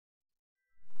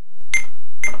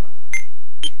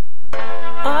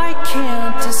I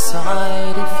can't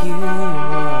decide if you were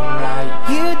right.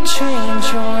 You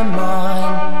changed your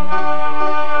mind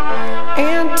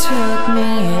and took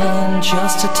me in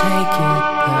just to take it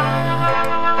back.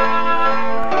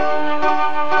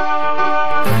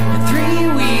 And 3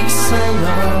 weeks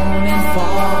alone and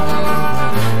far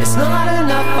away, it's not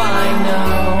enough, I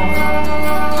know.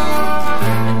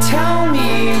 And tell me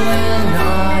when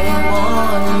I am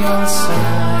on your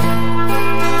side.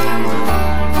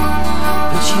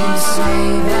 But you say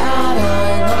that I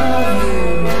love you,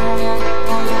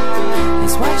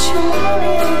 it's what you want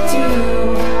me to do.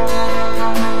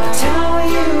 I tell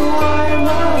you I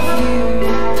love you,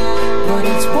 but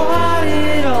it's what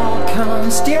it all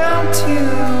comes down to.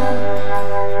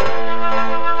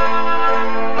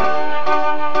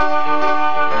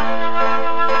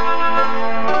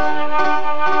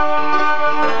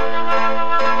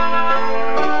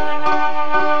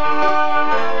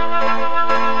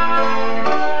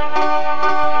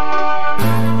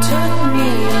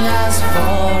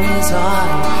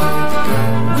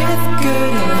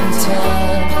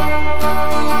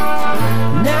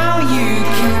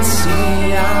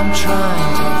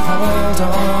 Trying to hold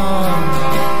on,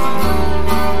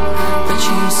 but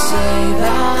you say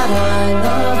that I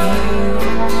love you,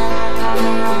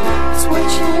 it's what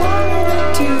you want me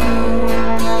to do.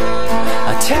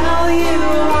 I tell you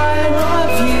I love you.